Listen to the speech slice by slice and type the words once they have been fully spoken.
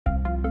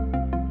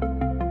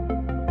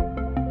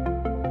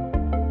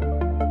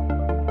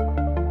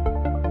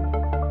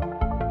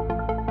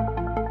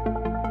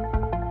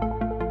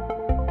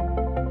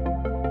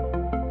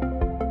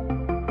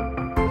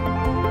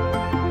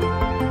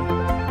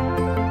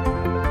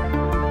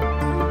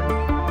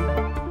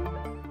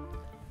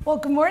Well,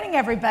 good morning,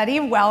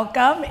 everybody.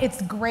 Welcome.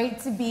 It's great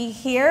to be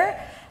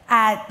here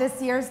at this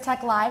year's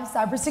Tech Live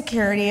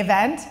Cybersecurity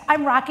event.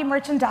 I'm Raakhee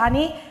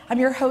Mirchandani. I'm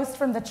your host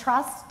from the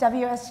Trust,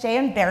 WSJ,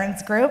 and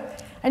Barron's Group.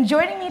 And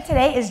joining me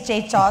today is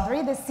Jay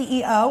Chaudhry, the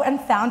CEO and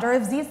founder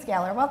of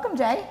Zscaler. Welcome,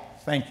 Jay.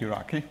 Thank you,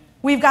 Raakhee.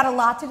 We've got a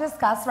lot to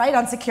discuss, right,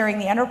 on securing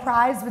the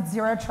enterprise with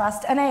Zero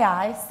Trust and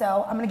AI,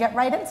 so I'm going to get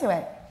right into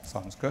it.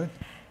 Sounds good.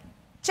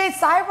 Jay,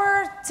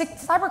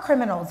 cyber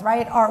criminals,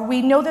 right,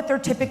 we know that they're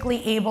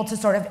typically able to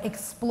sort of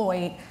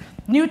exploit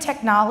new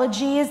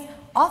technologies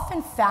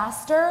often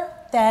faster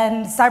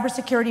than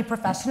cybersecurity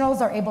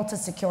professionals are able to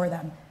secure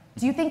them.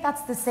 Do you think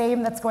that's the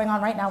same that's going on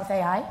right now with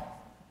AI?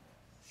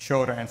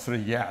 Short answer,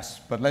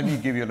 yes, but let me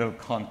give you a little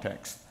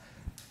context.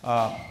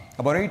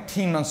 About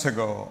 18 months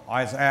ago,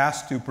 I was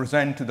asked to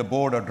present to the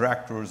board of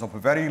directors of a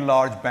very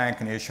large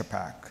bank in Asia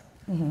Pac.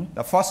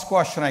 The first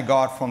question I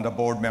got from the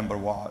board member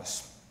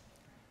was,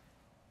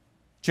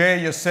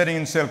 Jay, you're sitting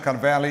in Silicon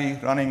Valley,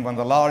 running one of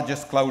the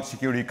largest cloud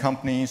security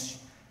companies,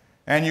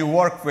 and you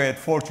work with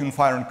Fortune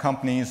 500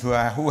 companies who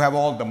have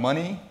all the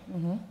money,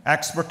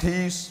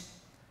 expertise,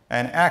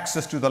 and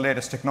access to the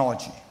latest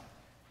technology.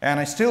 And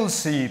I still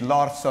see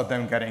lots of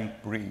them getting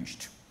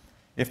breached.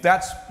 If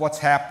that's what's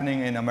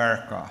happening in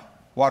America,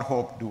 what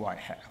hope do I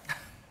have?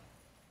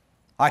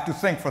 I had to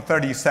think for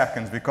 30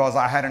 seconds because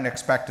I hadn't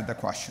expected the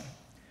question.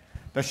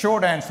 The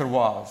short answer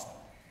was,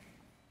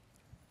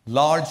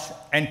 large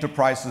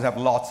enterprises have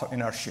lots of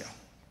inertia.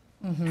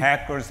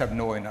 Hackers have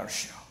no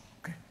inertia.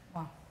 Okay?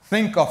 Wow.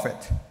 Think of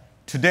it.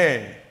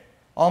 Today,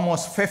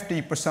 almost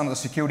 50% of the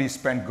security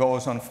spend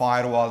goes on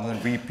firewalls and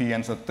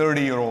VPNs, so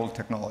 30-year-old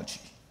technology.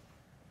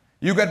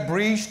 You get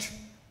breached,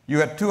 you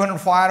have 200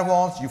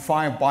 firewalls, you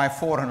buy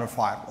 400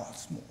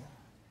 firewalls more.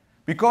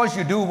 Because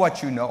you do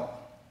what you know.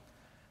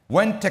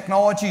 When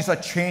technologies are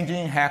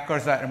changing,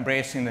 hackers are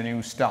embracing the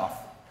new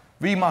stuff.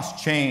 We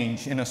must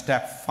change in a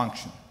step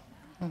function.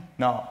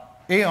 Now,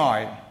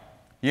 AI,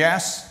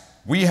 yes,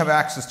 we have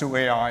access to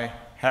AI,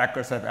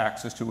 hackers have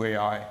access to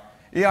AI.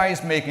 AI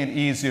is making it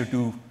easier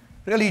to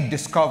really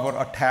discover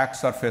attack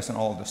surface and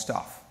all this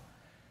stuff.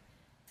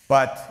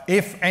 But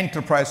if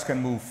enterprise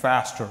can move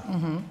faster,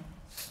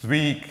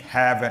 we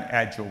have an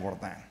edge over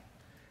them.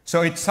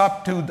 So it's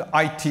up to the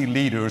IT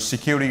leaders,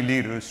 security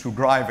leaders to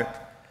drive it.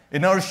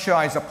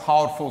 Inertia is a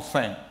powerful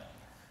thing.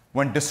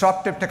 When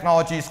disruptive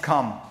technologies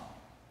come,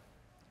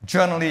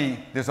 generally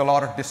there's a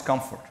lot of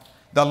discomfort.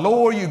 The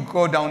lower you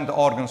go down the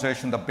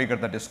organization, the bigger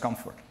the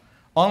discomfort.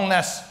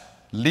 Unless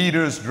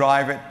leaders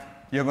drive it,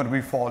 you're going to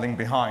be falling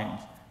behind.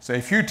 So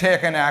if you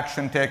take an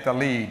action, take the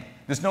lead,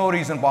 there's no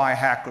reason why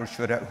hackers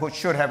should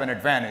have an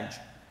advantage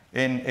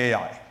in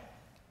AI.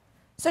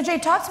 So Jay,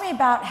 talk to me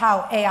about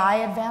how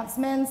AI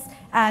advancements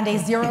and a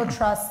Zero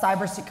Trust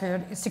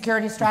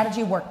cybersecurity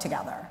strategy work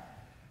together.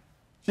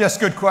 Yes,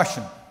 good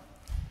question.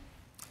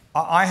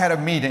 I had a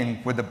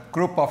meeting with a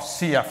group of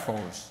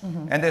CFOs,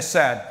 and they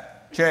said,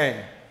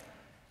 Jay,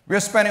 we're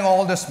spending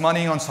all this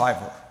money on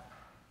cyber,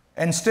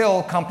 and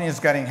still companies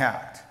getting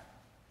hacked.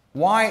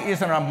 Why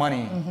isn't our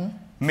money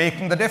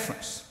making the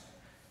difference?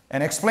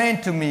 And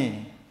explain to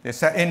me, they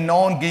said, in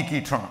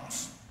non-geeky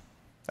terms.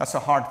 That's a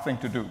hard thing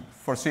to do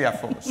for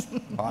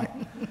CFOs, right?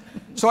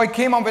 So I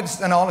came up with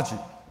this analogy.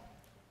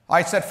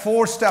 I said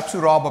 4 steps to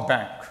rob a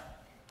bank.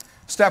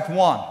 Step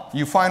 1,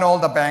 you find all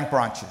the bank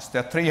branches.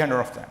 There are 300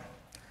 of them.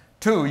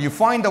 2, you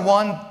find the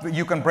one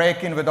you can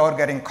break in without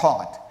getting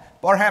caught.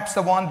 Perhaps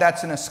the one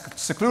that's in a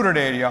secluded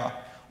area,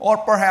 or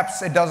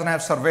perhaps it doesn't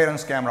have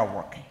surveillance camera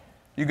working.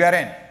 You get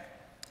in.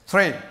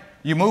 3,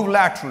 you move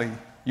laterally,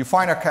 you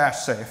find a cash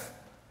safe.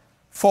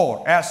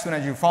 4, as soon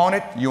as you found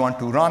it, you want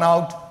to run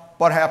out.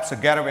 Perhaps a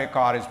getaway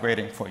car is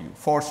waiting for you.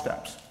 4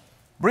 steps.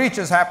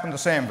 Breaches happen the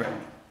same way.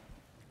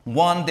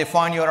 1, they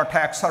find your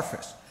attack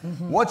surface.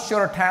 What's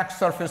your attack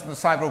surface in the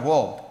cyber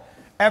world?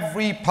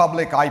 Every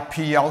public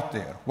IP out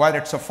there, whether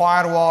it's a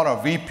firewall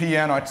or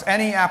VPN or it's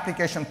any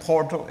application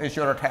portal, is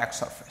your attack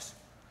surface.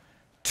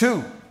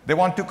 2, they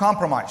want to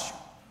compromise you.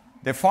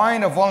 They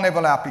find a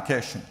vulnerable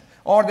application,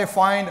 or they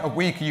find a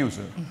weak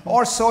user,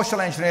 or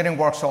social engineering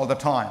works all the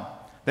time.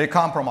 They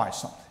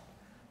compromise something.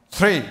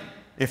 3,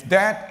 if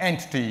that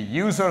entity,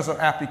 users or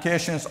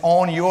applications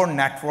on your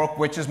network,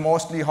 which is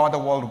mostly how the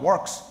world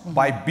works,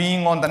 by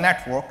being on the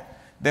network,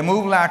 they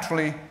move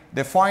laterally,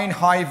 they find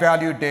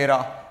high-value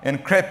data,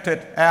 encrypt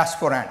it, ask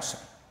for answer.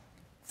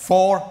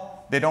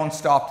 4, they don't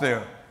stop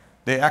there.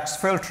 They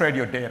exfiltrate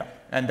your data,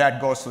 and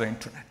that goes to the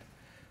internet.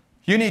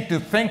 You need to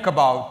think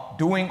about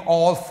doing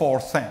all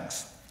 4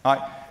 things.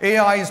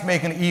 AI is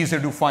making it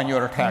easier to find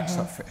your attack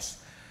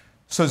surface.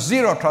 So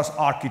Zero Trust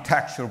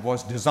architecture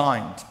was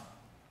designed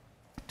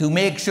to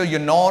make sure you're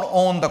not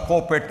on the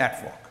corporate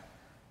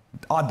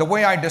network. The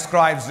way I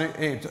describe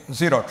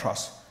Zero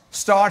Trust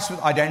starts with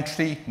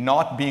identity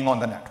not being on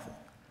the network.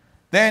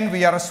 Then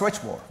we are a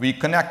switchboard. We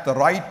connect the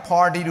right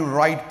party to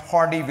right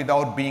party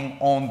without being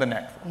on the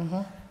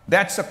network.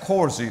 That's a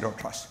core Zero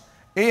Trust.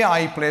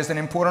 AI plays an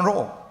important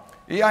role.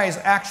 AI is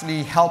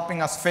actually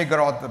helping us figure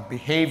out the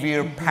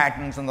behavior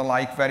patterns and the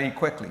like very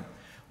quickly.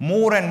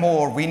 More and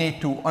more, we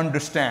need to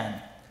understand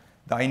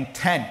the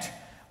intent.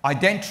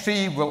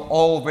 Identity will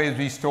always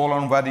be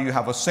stolen, whether you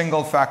have a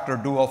single factor,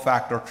 dual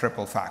factor,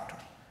 triple factor.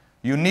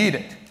 You need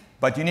it,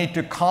 but you need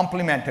to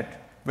complement it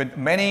with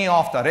many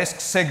of the risk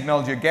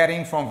signals you're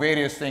getting from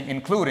various things,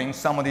 including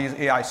some of these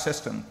AI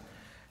systems,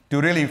 to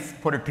really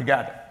put it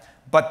together.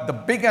 But the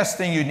biggest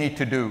thing you need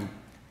to do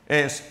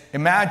is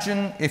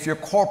imagine if your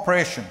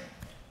corporation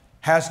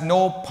has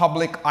no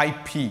public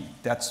IP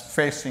that's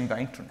facing the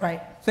internet.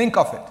 Right. Think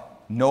of it,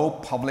 no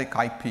public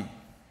IP.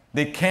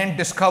 They can't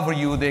discover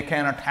you, they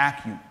can't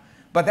attack you.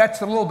 But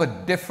that's a little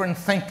bit different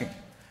thinking.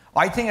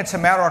 I think it's a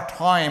matter of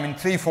time, in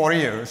 3-4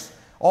 years,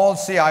 all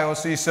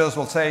CIOs, CISOs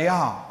will say,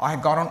 yeah, I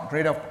got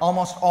rid of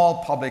almost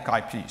all public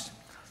IPs.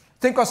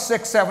 Think of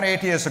 6, 7,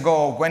 8 years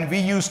ago when we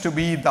used to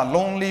be the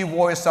lonely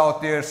voice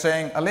out there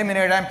saying,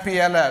 eliminate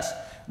MPLS,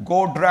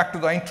 go direct to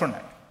the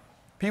internet.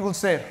 People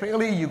say,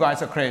 really, you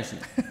guys are crazy.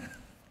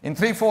 In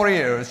 3-4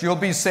 years, you'll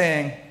be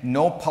saying,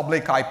 no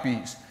public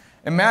IPs.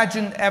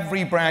 Imagine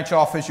every branch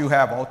office you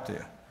have out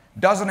there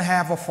doesn't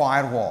have a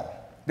firewall.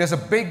 There's a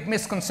big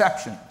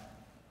misconception.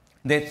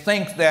 They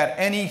think that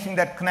anything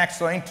that connects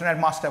to the internet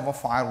must have a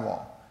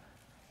firewall.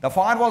 The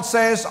firewall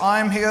says,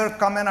 I'm here,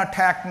 come and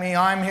attack me.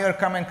 I'm here,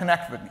 come and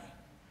connect with me.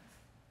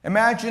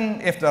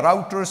 Imagine if the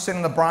router sitting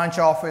in the branch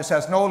office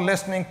has no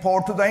listening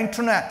port to the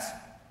internet.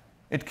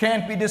 It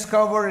can't be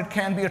discovered, it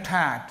can't be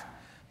attacked.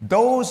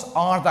 Those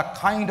are the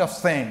kind of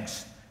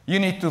things you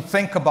need to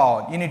think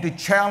about. You need to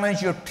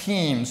challenge your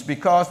teams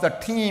because the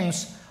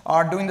teams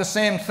are doing the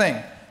same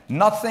thing.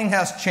 Nothing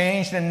has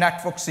changed in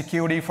network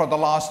security for the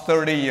last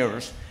 30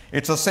 years.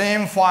 It's the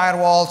same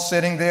firewall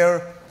sitting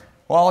there.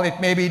 Well, it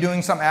may be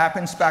doing some app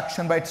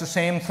inspection, but it's the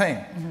same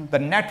thing. The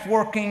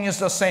networking is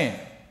the same.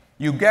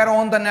 You get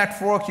on the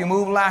network, you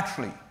move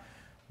laterally.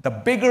 The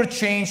bigger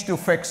change to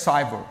fix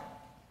cyber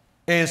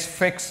is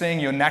fixing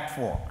your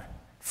network.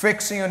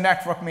 Fixing your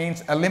network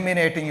means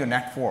eliminating your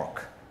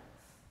network.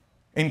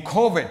 In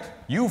COVID,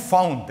 you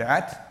found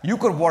that you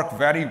could work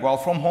very well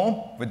from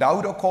home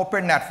without a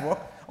corporate network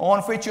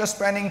on which you're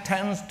spending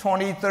 10,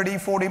 20, 30,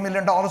 $40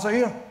 million a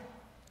year.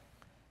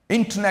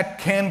 Internet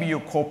can be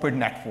your corporate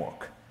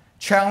network.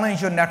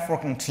 Challenge your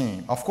networking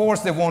team. Of course,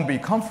 they won't be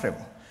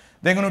comfortable.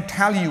 They're going to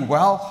tell you,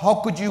 well, how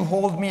could you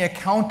hold me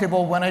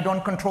accountable when I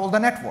don't control the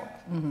network?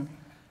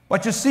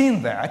 But you've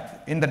seen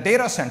that in the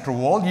data center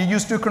world, you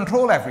used to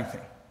control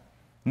everything.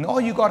 Now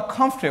you got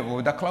comfortable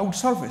with the cloud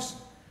service.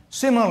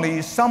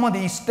 Similarly, some of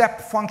these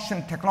step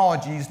function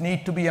technologies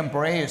need to be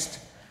embraced.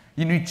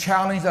 You need to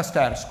challenge the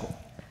status quo.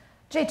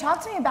 Jay,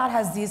 talk to me about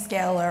how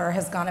Zscaler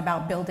has gone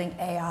about building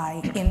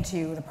AI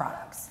into the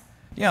products.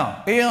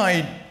 Yeah,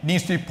 AI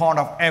needs to be part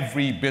of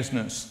every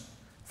business.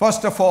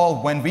 First of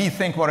all, when we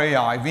think about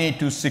AI, we need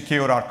to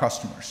secure our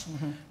customers.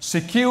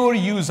 Secure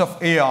use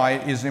of AI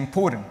is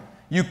important.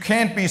 You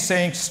can't be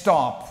saying,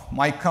 stop,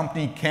 my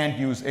company can't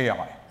use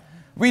AI.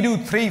 We do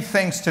 3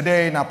 things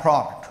today in our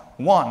product.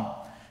 1,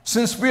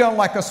 since we are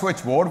like a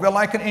switchboard, we're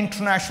like an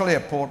international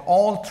airport,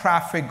 all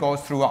traffic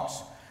goes through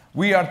us.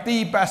 We are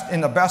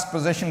in the best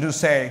position to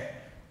say,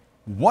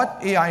 what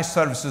AI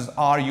services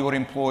are your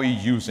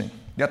employees using?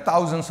 There are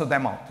thousands of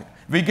them out there.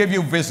 We give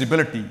you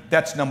visibility,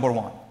 that's number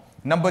 1.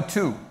 Number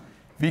 2,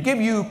 we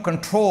give you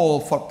control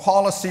for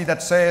policy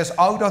that says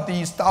out of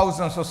these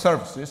thousands of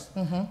services,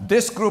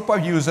 this group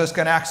of users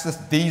can access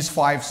these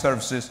 5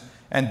 services,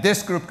 and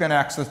this group can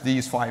access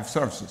these 5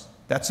 services.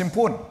 That's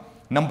important.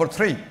 Number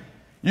 3,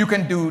 you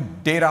can do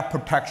data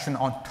protection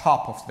on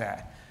top of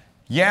that.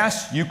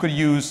 Yes, you could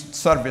use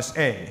service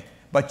A,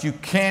 but you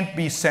can't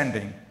be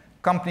sending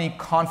company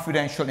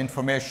confidential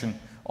information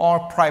or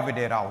private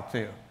data out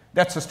there.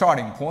 That's a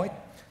starting point.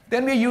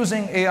 Then we're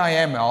using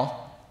AI/ML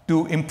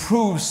to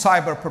improve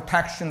cyber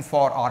protection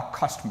for our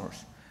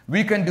customers.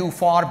 We can do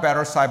far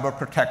better cyber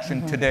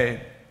protection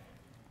today.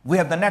 We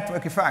have the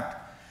network effect.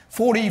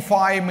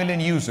 45 million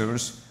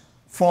users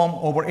from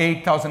over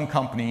 8,000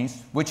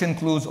 companies, which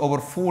includes over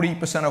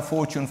 40% of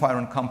Fortune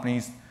 500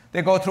 companies.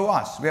 They go through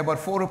us. We have about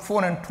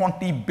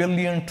 420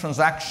 billion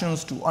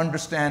transactions to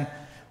understand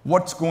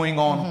what's going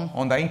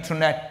on the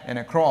internet and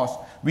across.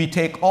 We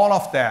take all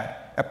of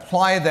that,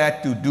 apply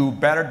that to do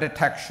better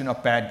detection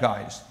of bad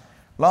guys.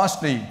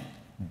 Lastly,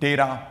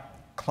 data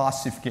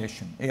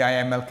classification.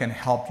 AI/ML can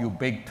help you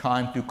big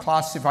time to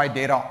classify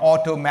data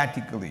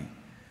automatically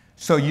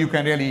so you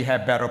can really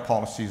have better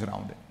policies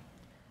around it.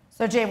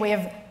 So Jay, we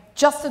have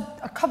just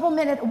a couple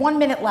minutes, 1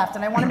 minute left,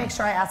 and I want to make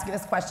sure I ask you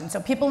this question.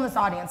 So people in this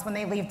audience, when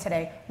they leave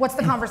today, what's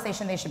the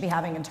conversation they should be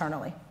having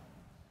internally?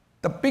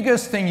 The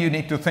biggest thing you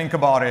need to think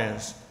about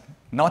is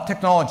not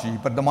technology,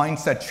 but the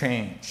mindset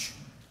change.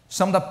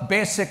 Some of the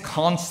basic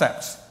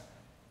concepts.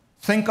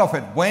 Think of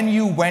it, when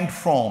we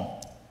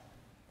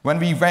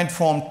went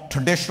from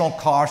traditional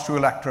cars to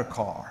electric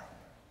car,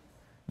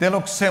 they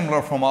look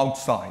similar from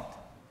outside.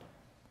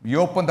 You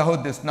open the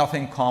hood, there's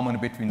nothing common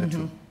between the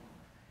two.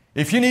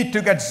 If you need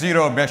to get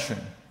zero emission,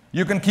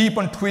 you can keep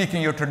on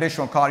tweaking your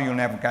traditional car, you'll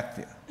never get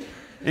there.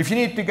 If you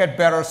need to get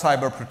better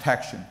cyber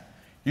protection,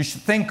 you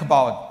should think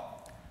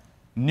about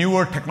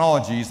newer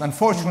technologies.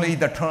 Unfortunately,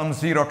 the term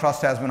zero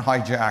trust has been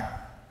hijacked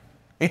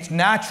it's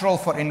natural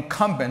for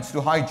incumbents to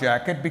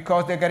hijack it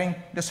because they're getting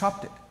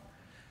disrupted.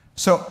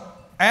 So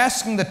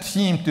asking the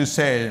team to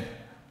say,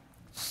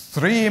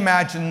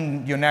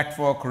 reimagine your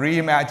network,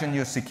 reimagine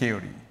your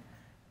security,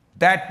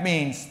 that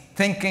means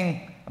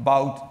thinking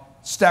about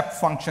step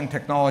function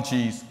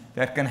technologies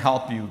that can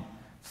help you,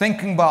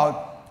 thinking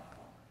about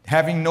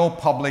having no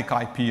public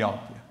IP out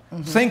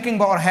there, thinking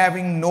about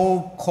having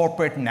no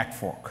corporate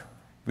network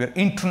where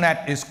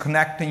internet is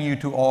connecting you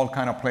to all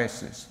kind of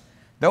places.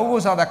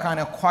 Those are the kind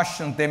of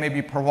questions. They may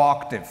be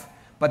provocative,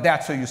 but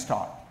that's where you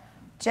start.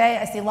 Jay,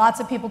 I see lots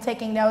of people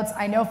taking notes.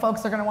 I know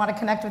folks are going to want to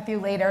connect with you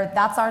later.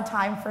 That's our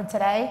time for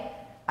today.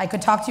 I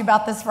could talk to you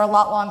about this for a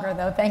lot longer,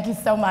 though. Thank you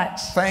so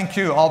much. Thank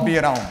you. I'll be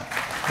around.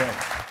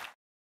 Okay.